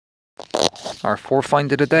Our fourth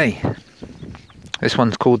find of the day. This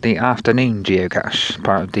one's called the afternoon geocache,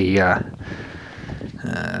 part of the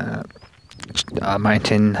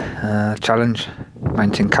mountain challenge,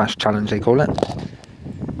 mountain cache challenge they call it.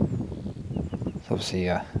 It's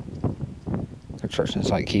obviously construction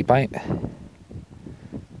site keep out.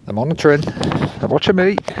 They're monitoring, they're watching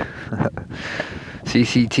me.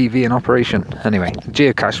 CCTV in operation. Anyway, the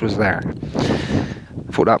geocache was there.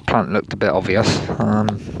 Thought that plant looked a bit obvious,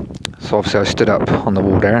 so obviously I stood up on the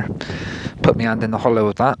wall there, put my hand in the hollow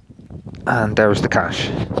of that, and there was the cache.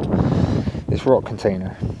 This rock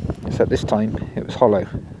container, except this time it was hollow,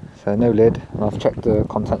 so no lid, and I've checked the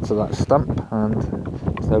contents of that stump and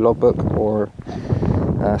there's no logbook or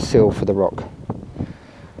seal for the rock,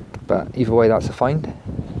 but either way that's a find.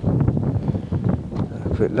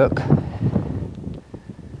 A quick look.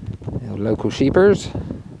 Local sheepers.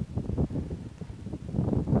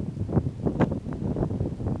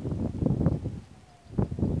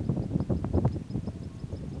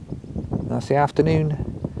 That's the afternoon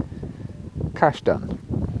cache done.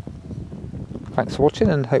 Thanks for watching,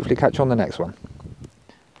 and hopefully catch you on the next one.